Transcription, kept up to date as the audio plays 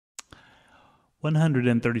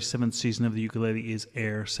137th season of the ukulele is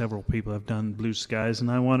air. Several people have done Blue Skies, and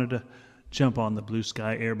I wanted to jump on the Blue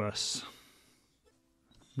Sky Airbus.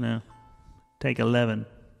 Now, take 11.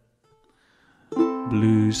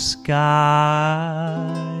 Blue skies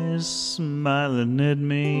smiling at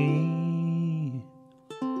me,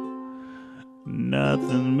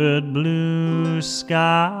 nothing but blue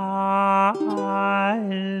skies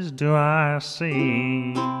do I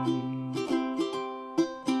see.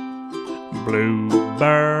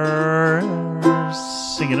 Bluebirds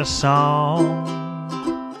singing a song,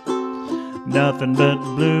 nothing but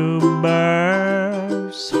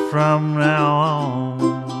bluebirds from now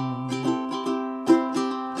on.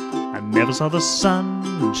 I never saw the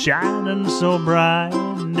sun shining so bright,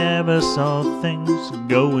 never saw things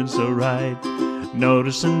going so right,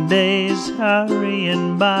 noticing days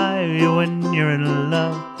hurrying by when you're in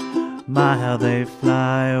love. My, how they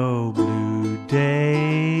fly, oh blue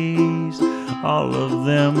days, all of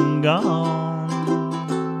them gone.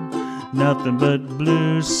 Nothing but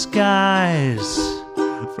blue skies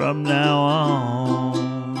from now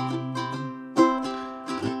on.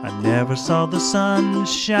 I never saw the sun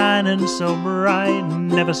shining so bright,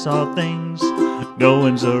 never saw things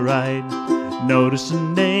going so right,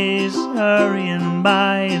 noticing days hurrying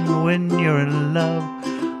by, and when you're in love,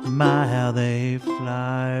 my, how they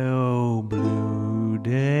fly, oh blue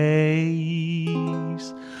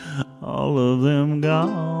days, all of them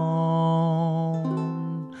gone.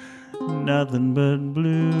 Nothing but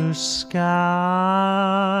blue skies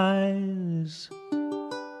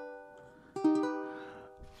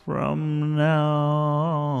from now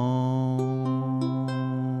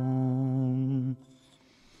on.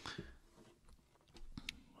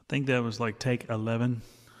 I think that was like take 11.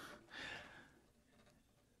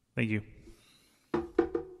 Thank you.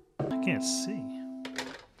 I can't see.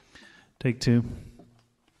 Take 2.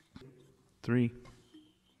 3.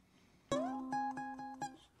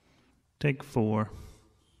 Take 4.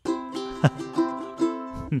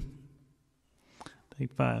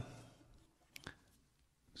 Take 5.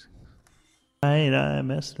 I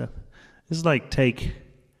messed up. This is like take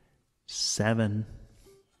 7.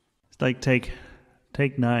 It's like take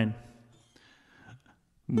 9.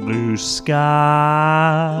 Blue skies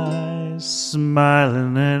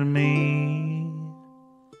smiling at me.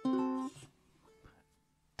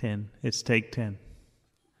 10. It's take 10.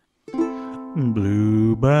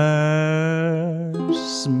 Bluebirds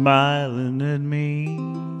smiling at me,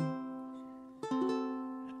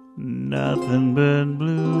 nothing but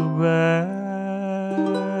bluebirds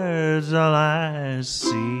all I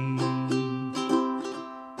see.